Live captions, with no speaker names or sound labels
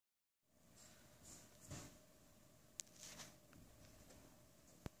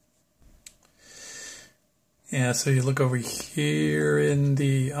Yeah, so you look over here in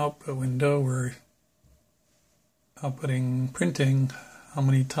the output window, we're outputting, printing how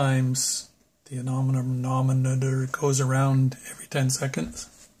many times the anemometer goes around every 10 seconds.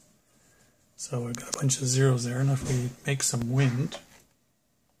 So we've got a bunch of zeros there, and if we make some wind,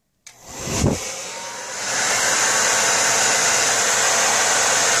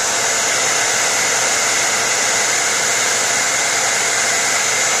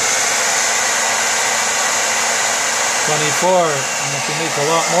 and if we make a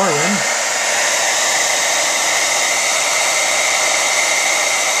lot more wind,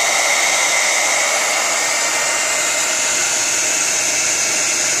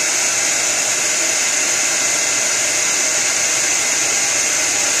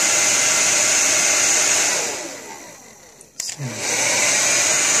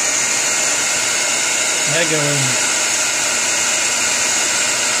 mega wind.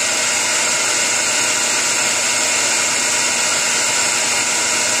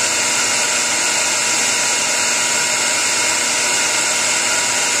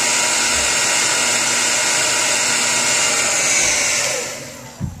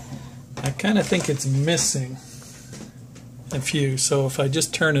 I kind of think it's missing a few, so if I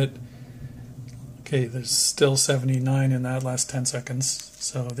just turn it, okay, there's still 79 in that last 10 seconds,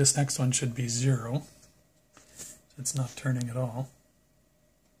 so this next one should be 0. It's not turning at all.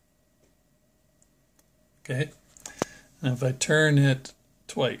 Okay, and if I turn it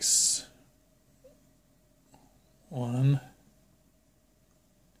twice, 1,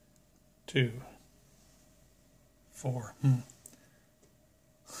 2, 4.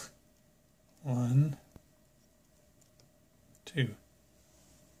 1, 2.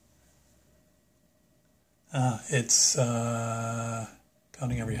 It's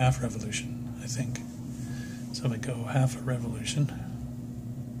counting every half revolution, I think. So if I go half a revolution,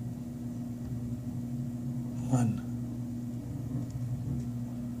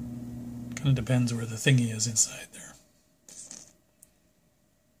 1. Kind of depends where the thingy is inside there,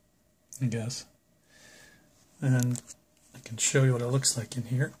 I guess. And I can show you what it looks like in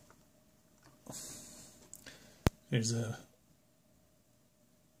here. Here's a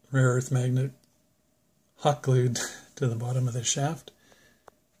rare earth magnet hot glued to the bottom of the shaft.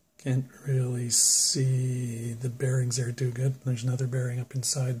 Can't really see the bearings there too good. There's another bearing up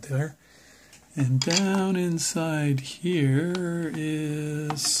inside there. And down inside here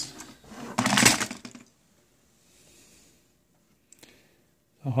is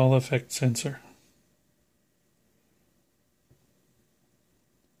a Hall effect sensor.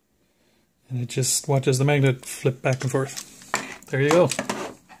 And it just watches the magnet flip back and forth. There you go.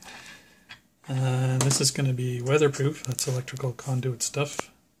 And this is going to be weatherproof. That's electrical conduit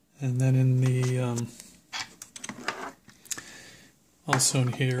stuff. And then in the also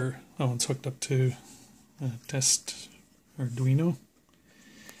in here, oh, it's hooked up to a test Arduino.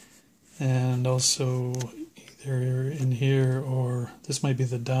 And also either in here, or this might be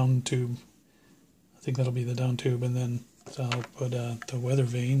the down tube. I think that'll be the down tube, and then I'll put the weather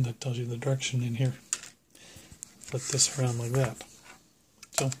vane that tells you the direction in here. Flip this around like that.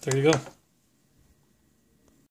 So there you go.